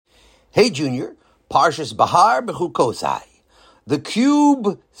Hey, Junior. Parshas Behar Bechukosai. The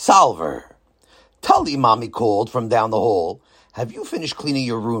Cube Solver. Tully, Mommy called from down the hall. Have you finished cleaning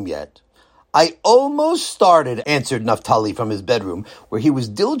your room yet? I almost started, answered Naphtali from his bedroom, where he was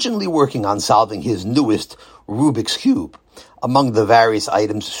diligently working on solving his newest Rubik's Cube. Among the various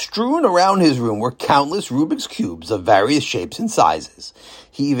items strewn around his room were countless Rubik's Cubes of various shapes and sizes.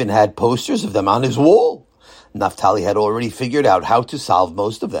 He even had posters of them on his wall. Naphtali had already figured out how to solve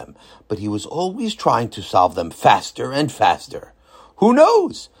most of them, but he was always trying to solve them faster and faster. Who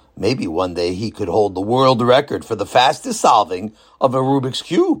knows? Maybe one day he could hold the world record for the fastest solving of a Rubik's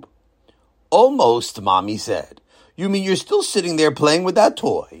Cube. Almost, Mommy said. You mean you're still sitting there playing with that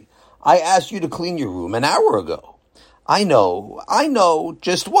toy? I asked you to clean your room an hour ago. I know.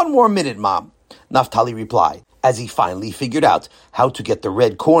 Just one more minute, Mom, Naphtali replied, as he finally figured out how to get the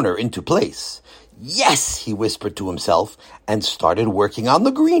red corner into place. Yes, he whispered to himself, and started working on the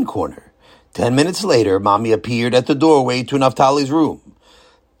green corner. 10 minutes later, Mommy appeared at the doorway to Naphtali's room.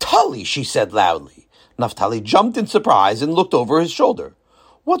 Tully, she said loudly. Naphtali jumped in surprise and looked over his shoulder.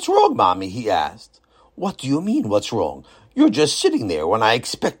 What's wrong, Mommy? He asked. What do you mean, what's wrong? You're just sitting there when I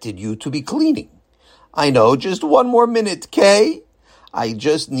expected you to be cleaning. I know, just one more minute, Kay. I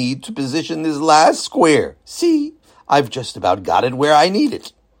just need to position this last square. See, I've just about got it where I need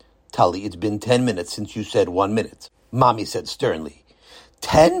it. Tully, it's been 10 minutes since you said 1 minute, Mommy said sternly.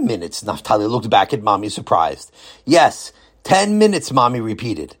 10 minutes, Naphtali looked back at Mommy surprised. Yes, 10 minutes, Mommy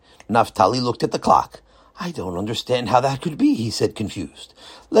repeated. Naphtali looked at the clock. I don't understand how that could be, he said confused.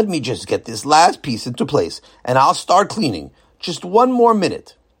 Let me just get this last piece into place, and I'll start cleaning. Just 1 more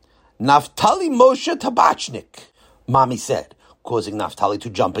minute. Naphtali Moshe Tabachnik, Mommy said, causing Naphtali to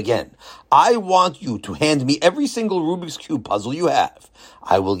jump again. I want you to hand me every single Rubik's Cube puzzle you have.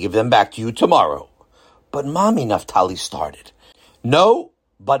 I will give them back to you tomorrow. But Mommy, Naphtali started. No,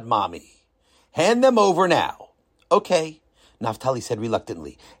 but Mommy. Hand them over now. Okay, Naphtali said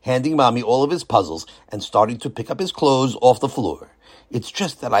reluctantly, handing Mommy all of his puzzles and starting to pick up his clothes off the floor. It's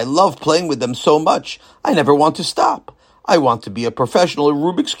just that I love playing with them so much, I never want to stop. I want to be a professional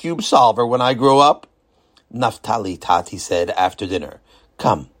Rubik's Cube solver when I grow up. Naphtali, Tati said after dinner.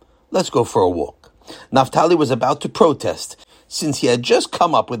 Come, let's go for a walk. Naphtali was about to protest, since he had just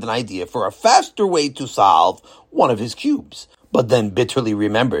come up with an idea for a faster way to solve one of his cubes, but then bitterly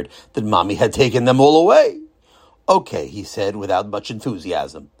remembered that Mommy had taken them all away. Okay, he said without much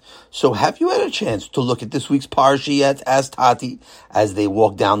enthusiasm. So have you had a chance to look at this week's Parsha yet? Asked Tati as they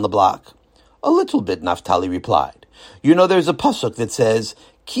walked down the block. A little bit, Naphtali replied. You know, there's a pasuk that says,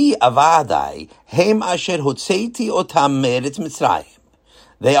 Ki avadai hem asher hotzeiti otam me'eretz Mitzrayim.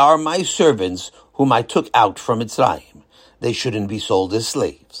 They are my servants whom I took out from Mitzrayim. They shouldn't be sold as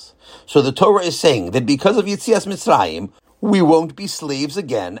slaves. So the Torah is saying that because of Yitzias Mitzrayim, we won't be slaves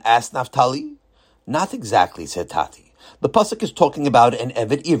again, asked Naphtali. Not exactly, said Tati. The pasuk is talking about an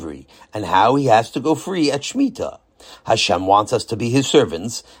Eved Ivri and how he has to go free at Shemitah. Hashem wants us to be his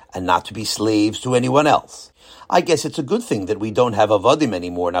servants and not to be slaves to anyone else. I guess it's a good thing that we don't have avadim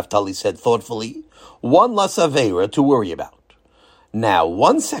anymore, Naphtali said thoughtfully. One less aveira to worry about. Now,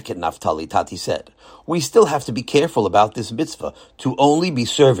 1 second, Naphtali, Tati said. We still have to be careful about this mitzvah to only be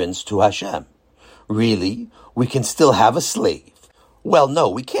servants to Hashem. Really? We can still have a slave? Well, no,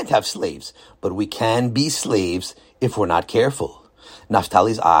 we can't have slaves, but we can be slaves if we're not careful.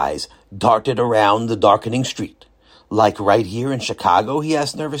 Naphtali's eyes darted around the darkening street. Like right here in Chicago, he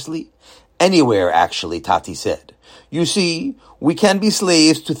asked nervously. Anywhere, actually, Tati said. You see, we can be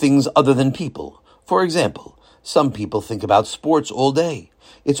slaves to things other than people. For example, some people think about sports all day.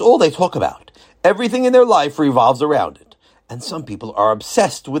 It's all they talk about. Everything in their life revolves around it. And some people are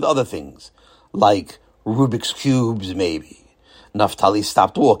obsessed with other things, like Rubik's Cubes, maybe. Naphtali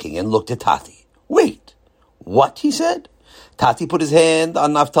stopped walking and looked at Tati. Wait, what? He said. Tati put his hand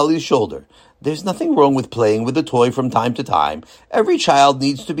on Naphtali's shoulder. There's nothing wrong with playing with a toy from time to time. Every child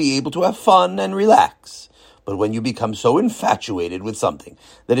needs to be able to have fun and relax. But when you become so infatuated with something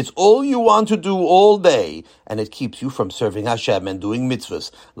that it's all you want to do all day, and it keeps you from serving Hashem and doing mitzvahs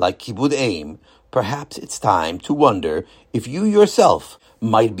like Kibud Aim, perhaps it's time to wonder if you yourself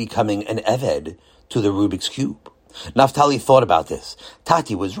might be becoming an Eved to the Rubik's Cube. Naphtali thought about this.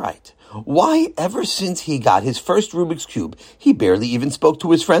 Tati was right. Why, ever since he got his first Rubik's Cube, he barely even spoke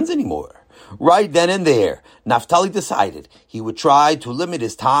to his friends anymore. Right then and there, Naphtali decided he would try to limit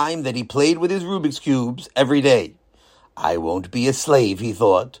his time that he played with his Rubik's Cubes every day. I won't be a slave, he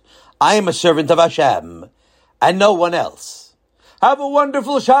thought. I am a servant of Hashem, and no one else. Have a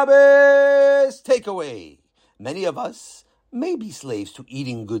wonderful Shabbos! Takeaway. Many of us may be slaves to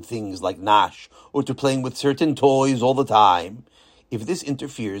eating good things like nash or to playing with certain toys all the time. If this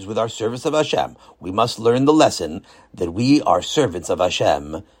interferes with our service of Hashem, we must learn the lesson that we are servants of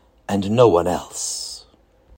Hashem and no one else.